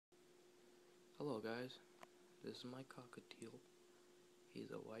Hello guys, this is my Cockatiel.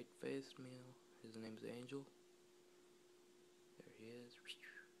 He's a white-faced male. His name's Angel. There he is.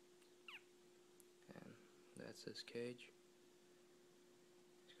 And that's his cage.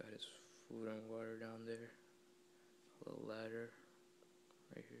 He's got his food and water down there. A little ladder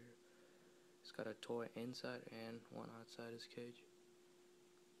right here. He's got a toy inside and one outside his cage.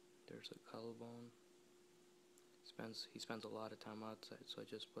 There's a collarbone. He spends a lot of time outside, so I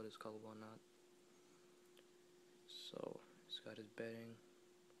just put his collarbone out. So he's got his bedding.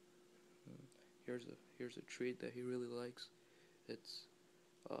 Here's a treat that he really likes. It's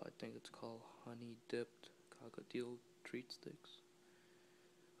I think it's called honey dipped cockatiel treat sticks.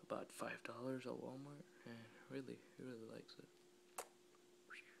 About $5 at Walmart, and he really likes it.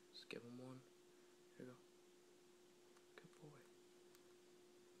 Just give him one. Here you go. Good boy.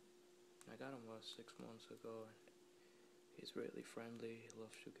 I got him about 6 months ago, and he's really friendly. He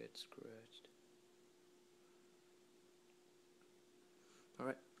loves to get scratched.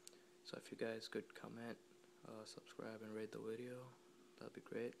 Alright, so if you guys could comment, subscribe, and rate the video, that'd be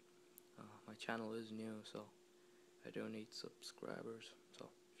great. My channel is new, so I do need subscribers. So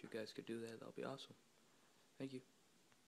if you guys could do that, that'll be awesome. Thank you.